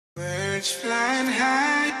Birds flying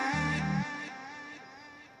high.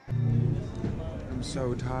 I'm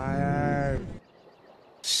so tired.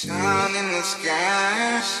 Sun in the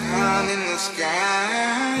sky, sun in the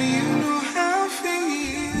sky. You know how I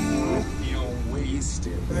feel. You're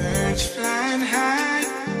wasted. Birds flying high.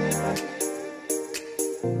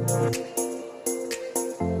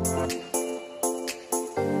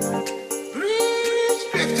 Breeze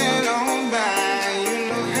drifting on by. You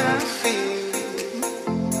know how I feel.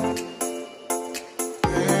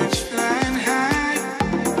 Birds flying high.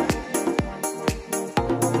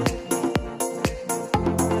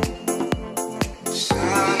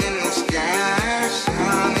 Sun in the sky,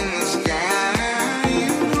 sun in the sky.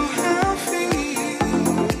 You know how I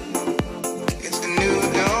feel. It's a new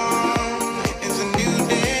dawn, it's a new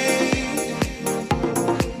day.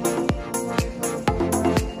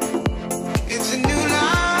 It's a new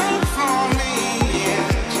life for me.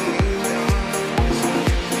 Yeah, it's a new dawn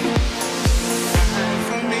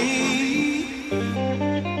for me.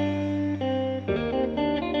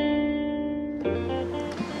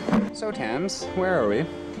 So Tams, where are we?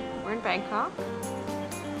 We're in Bangkok.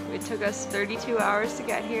 It took us 32 hours to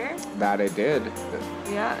get here. That I did.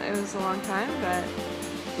 Yeah, it was a long time, but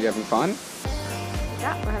You having fun?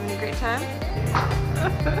 yeah, we're having a great time.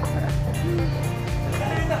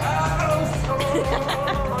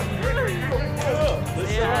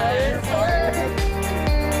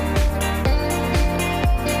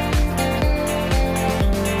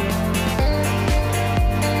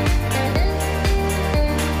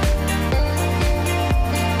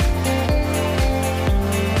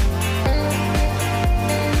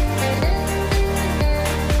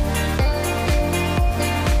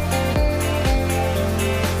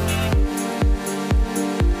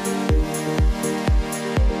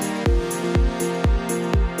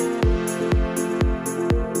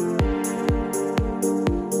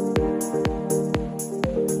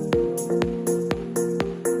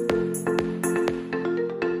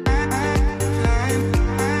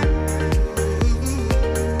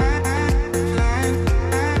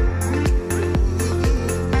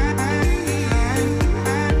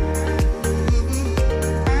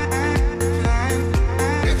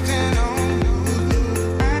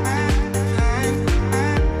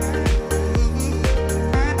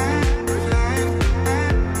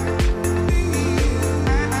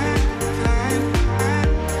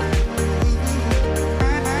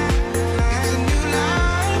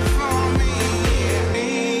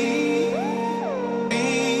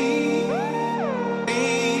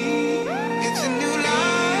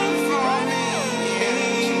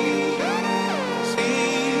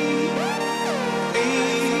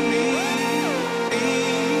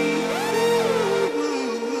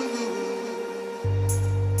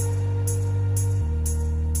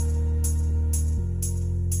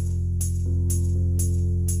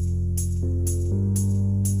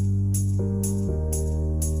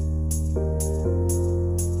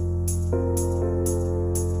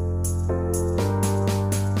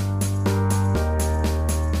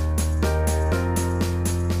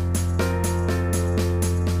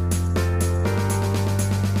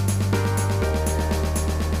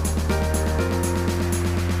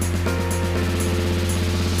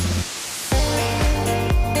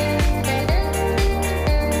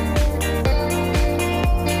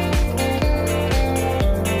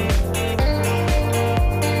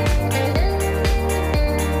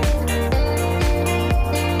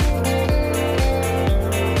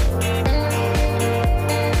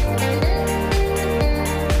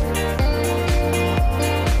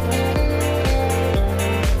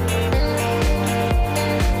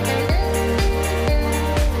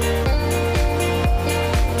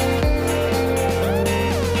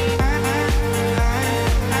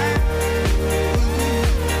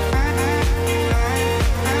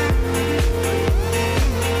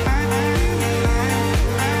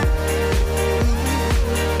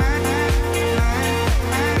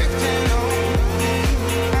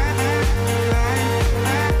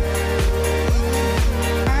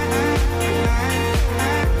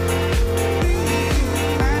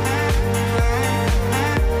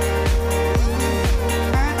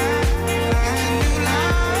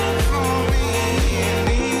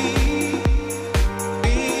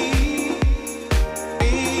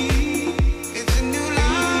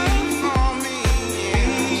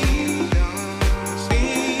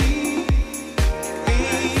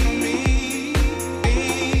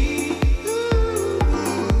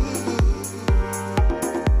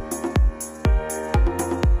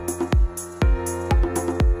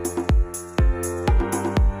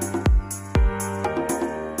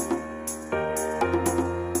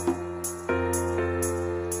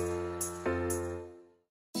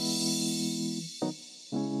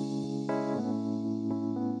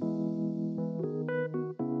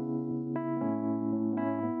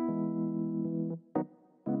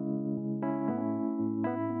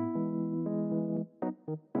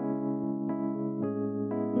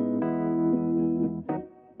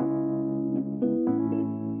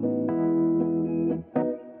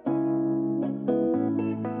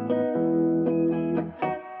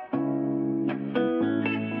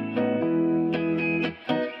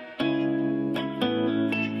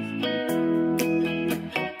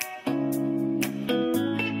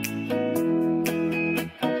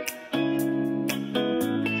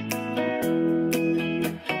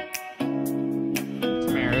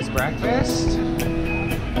 Breakfast?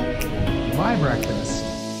 Why breakfast?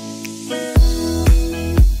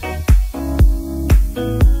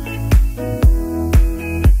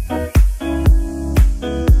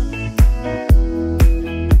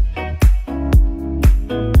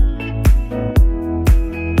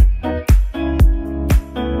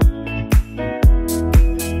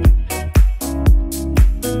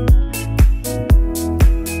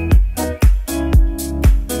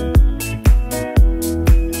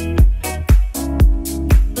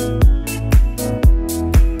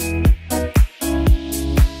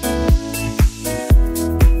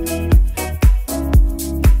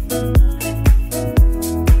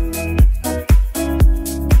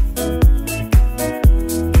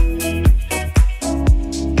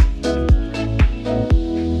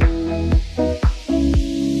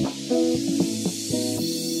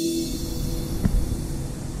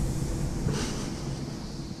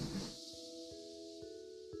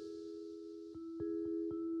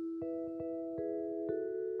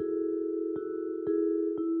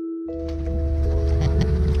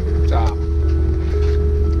 What's up?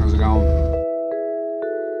 How's it going?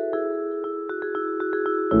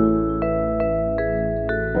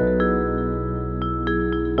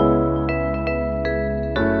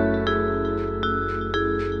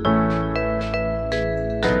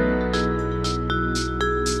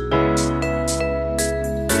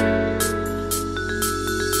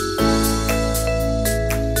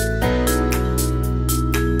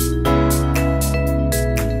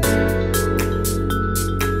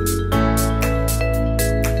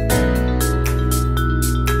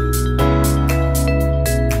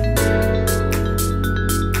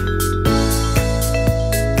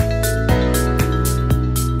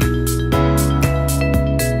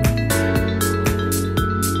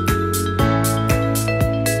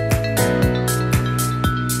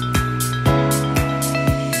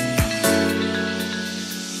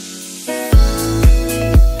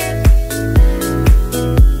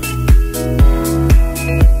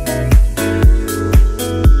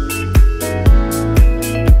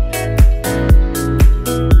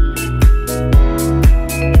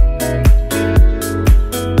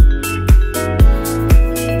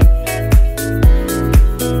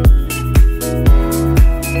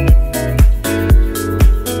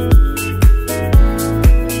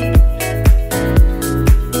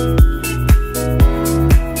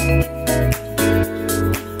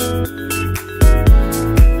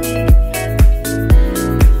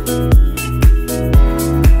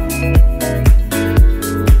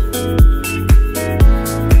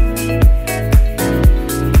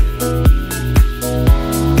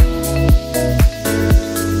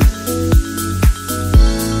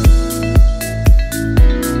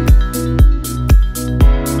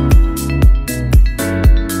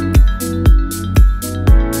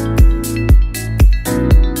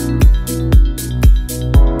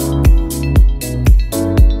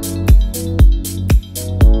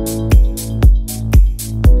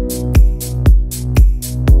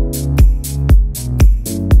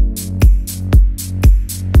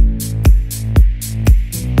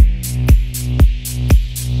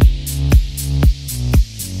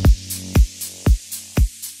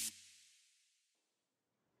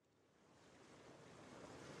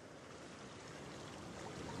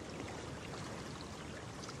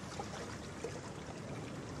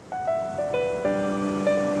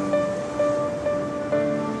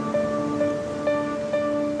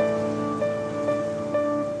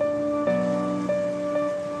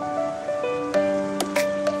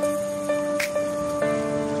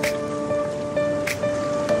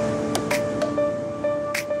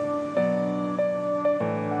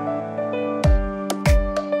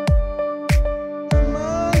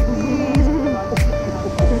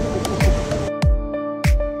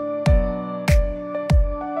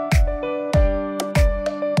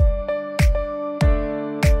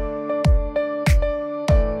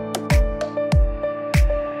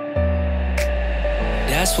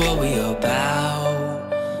 That's what we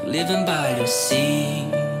about, living by the sea,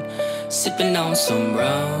 sipping on some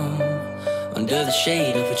rum, under the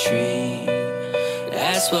shade of a tree.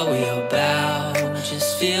 That's what we about,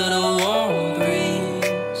 just feel the warm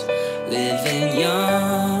breeze, living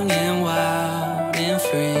young and wild and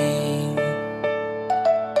free.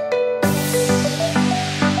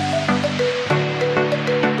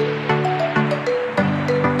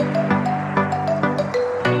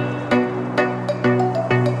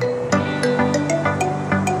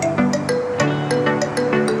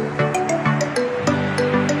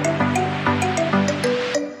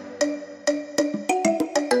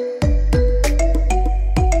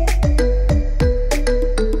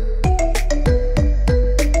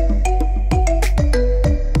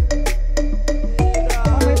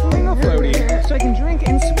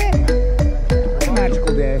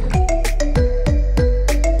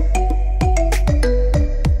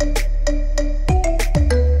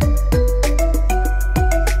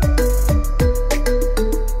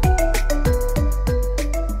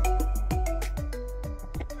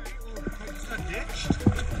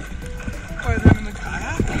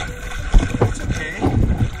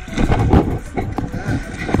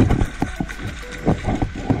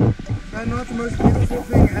 the most beautiful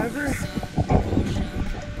thing ever?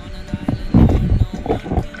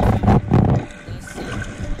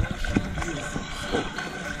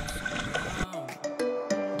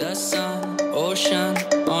 The sun, ocean,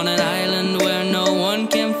 on an island where no one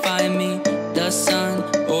can find me. The sun,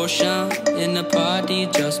 ocean, in the party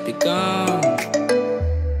just begun.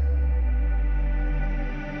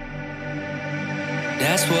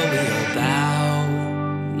 That's what we're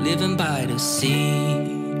about, living by the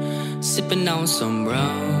sea, sipping on some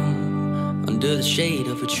rum, under the shade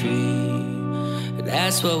of a tree.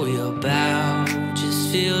 That's what we're about, just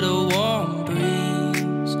feel the warm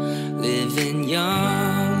breeze, living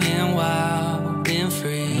young and wild and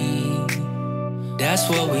free. That's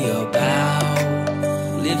what we're about,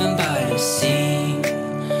 living by the sea,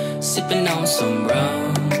 sipping on some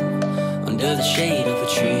rum, under the shade of a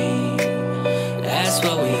tree. That's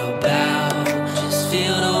what we're about, just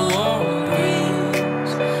feel the warm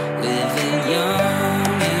breeze, living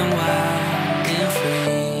young and wild and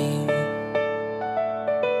free.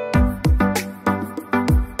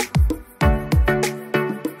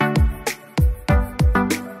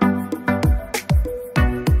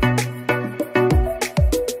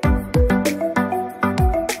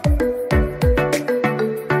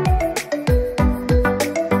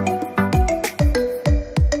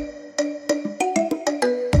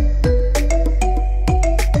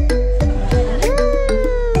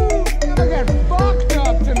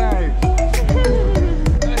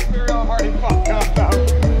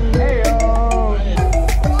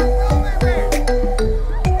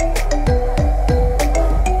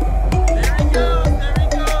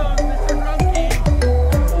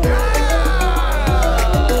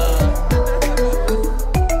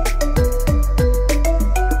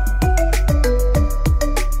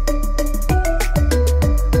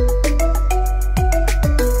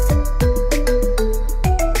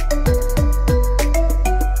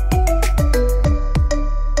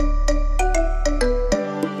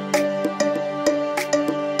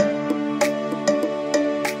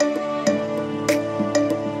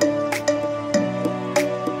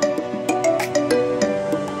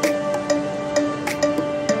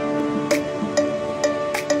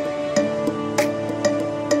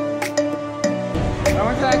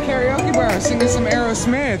 That karaoke bar singing some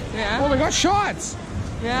Aerosmith. Yeah? Oh, they got shots.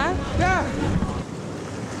 Yeah? Yeah.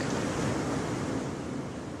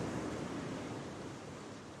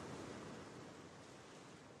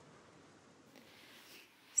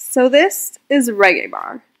 So this is Reggae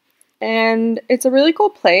Bar, and it's a really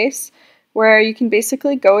cool place where you can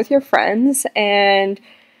basically go with your friends and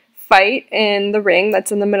fight in the ring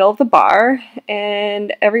that's in the middle of the bar,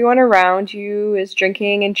 and everyone around you is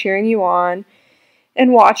drinking and cheering you on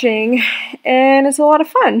and watching, and it's a lot of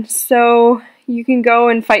fun. So you can go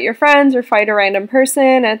and fight your friends or fight a random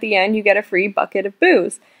person. At the end, you get a free bucket of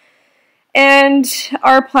booze. And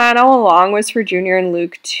our plan all along was for Junior and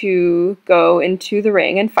Luke to go into the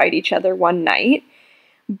ring and fight each other one night.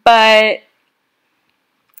 But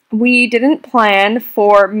we didn't plan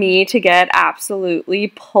for me to get absolutely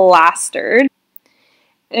plastered.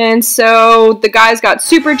 And so the guys got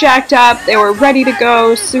super jacked up, they were ready to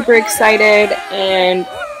go, super excited, and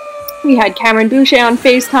we had Cameron Boucher on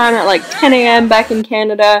FaceTime at like 10 a.m. back in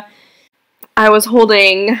Canada. I was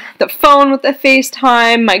holding the phone with the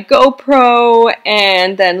FaceTime, my GoPro,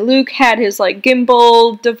 and then Luke had his like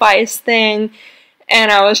gimbal device thing,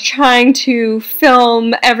 and I was trying to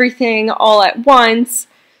film everything all at once,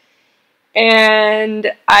 and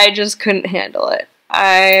I just couldn't handle it.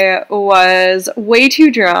 I was way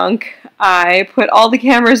too drunk. I put all the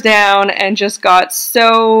cameras down and just got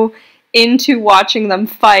so into watching them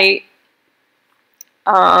fight.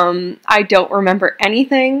 I don't remember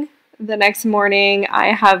anything. The next morning,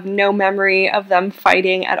 I have no memory of them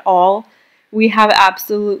fighting at all. We have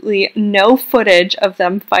absolutely no footage of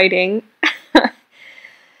them fighting.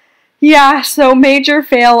 Yeah, so major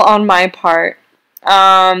fail on my part.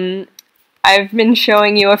 I've been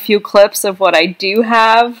showing you a few clips of what I do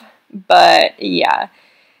have, but yeah,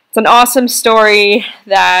 it's an awesome story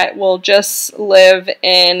that will just live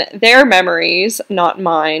in their memories, not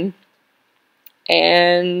mine.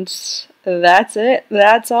 And that's it.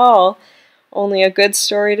 That's all. Only a good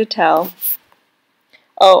story to tell.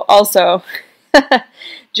 Oh, also,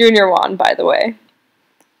 Junior won, by the way.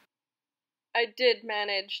 I did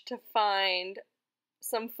manage to find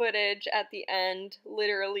some footage at the end,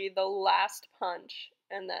 literally the last punch,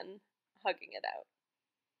 and then hugging it out.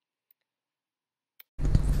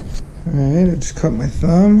 Alright, I just cut my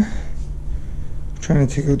thumb. I'm trying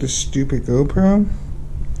to take out this stupid GoPro.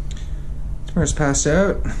 Tamara's passed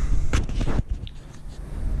out.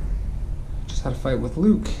 Just had a fight with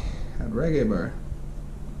Luke. at Reggae Bar.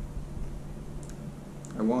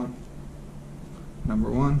 I won. Number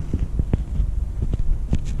 1.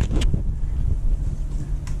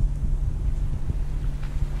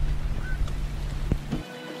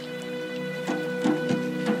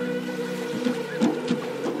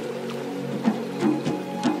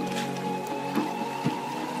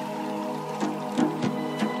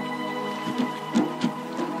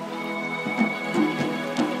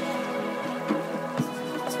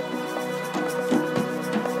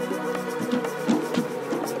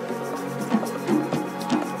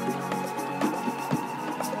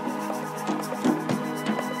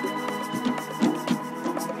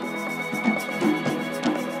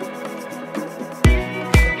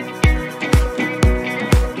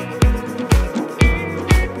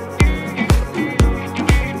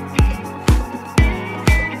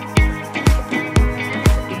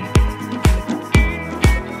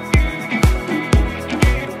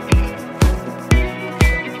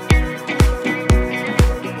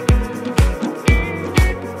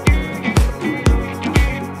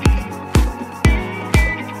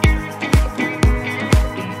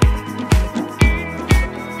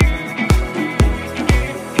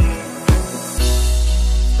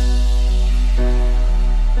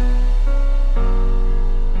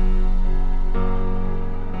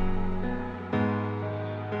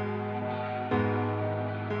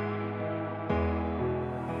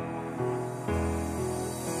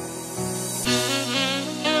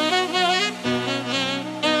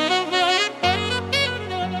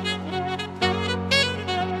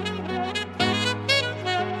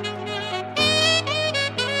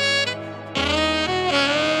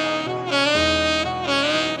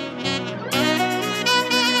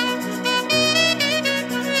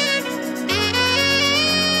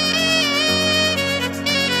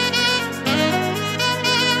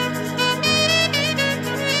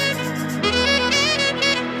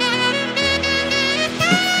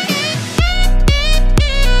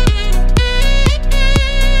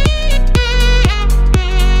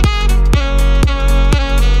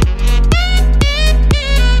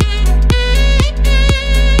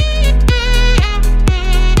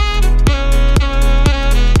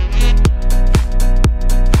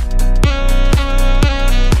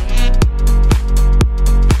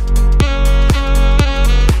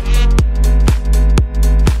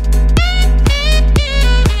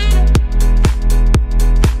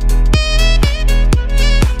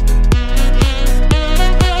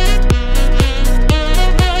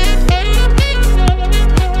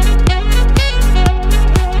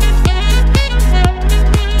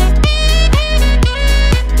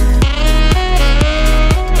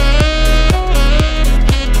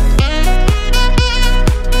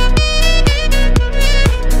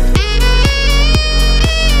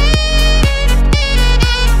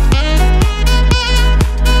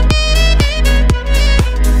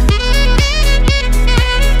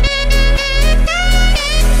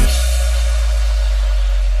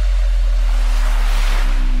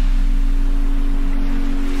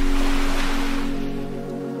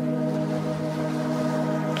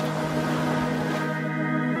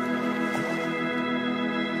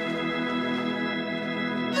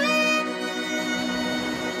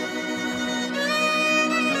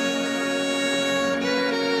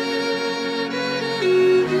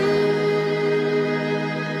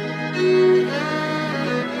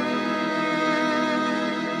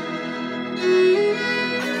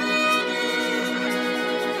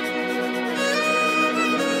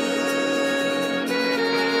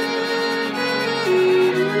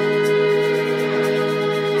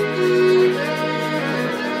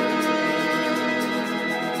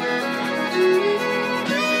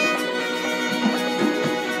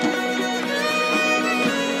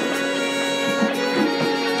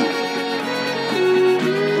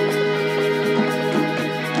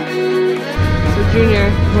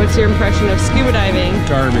 Junior, what's your impression of scuba diving?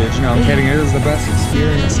 Garbage. No, I'm kidding. It was the best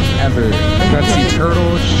experience ever. I got to see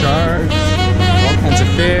turtles, sharks, all kinds of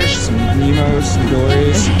fish, some Nemos, some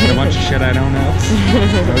dories, and a bunch of shit I don't know.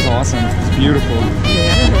 That was awesome. It's beautiful.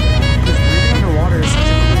 Yeah. Just breathing underwater is such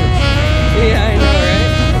a cool. Yeah, I know,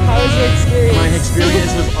 right? How was your experience?